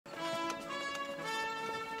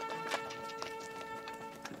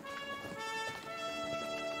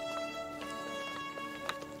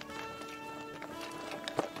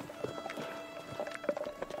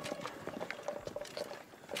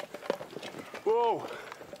Whoa!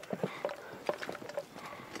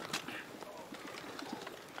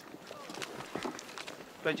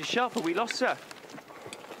 Major Sharpe, we lost, sir.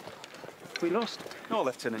 We lost. No,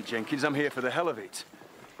 Lieutenant Jenkins, I'm here for the hell of it.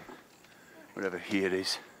 Wherever here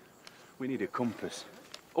is, we need a compass.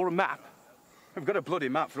 Or a map. We've got a bloody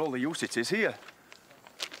map for all the use it is here.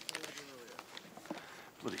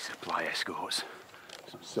 Bloody supply escorts.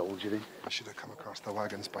 Some soldiering. I should have come across the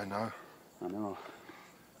wagons by now. I know.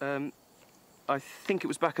 I think it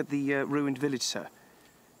was back at the ruined village, sir.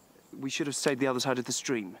 We should have stayed the other side of the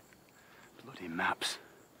stream. Bloody maps.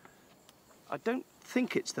 I don't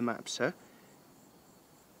think it's the map, sir.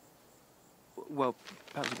 Well,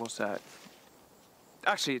 perhaps it was, sir.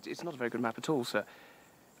 Actually, it's not a very good map at all, sir.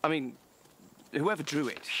 I mean, whoever drew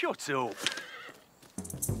it. Shut up!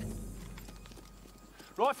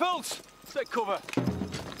 Rifles! Take cover!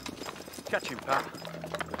 Catch him, Pat.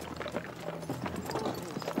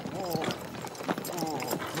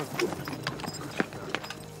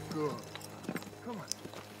 Good. Come on.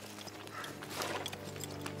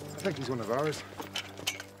 I think he's one of ours.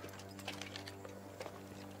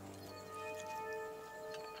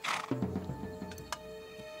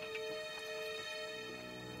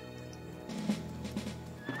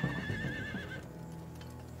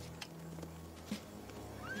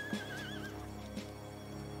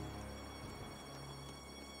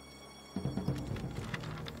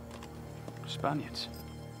 Spaniards.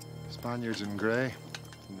 Spaniards in grey?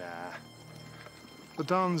 Nah. The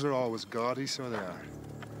Dons are always gaudy, so they are.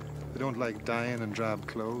 They don't like dying in drab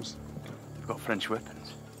clothes. They've got French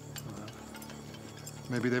weapons.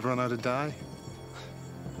 Maybe they've run out of dye.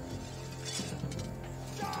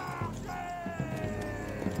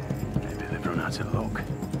 Maybe they've run out of luck.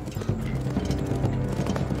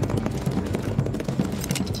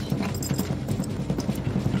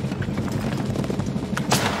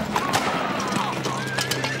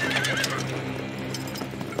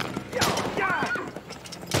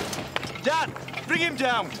 Dad, bring him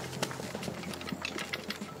down!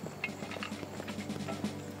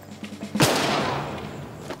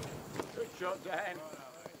 Good shot, Dan.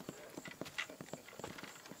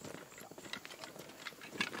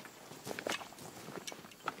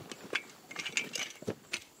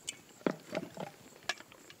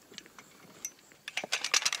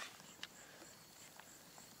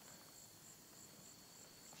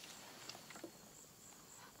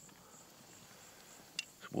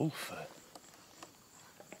 It's Wolfer.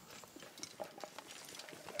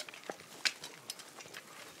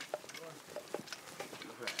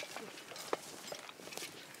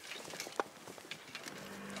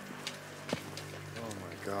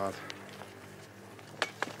 God.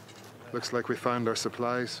 Looks like we found our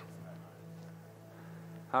supplies.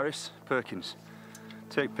 Harris, Perkins,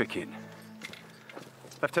 take picking.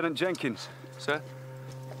 Lieutenant Jenkins. Sir?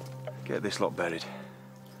 Get this lot buried.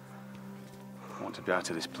 I want to be out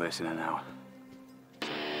of this place in an hour.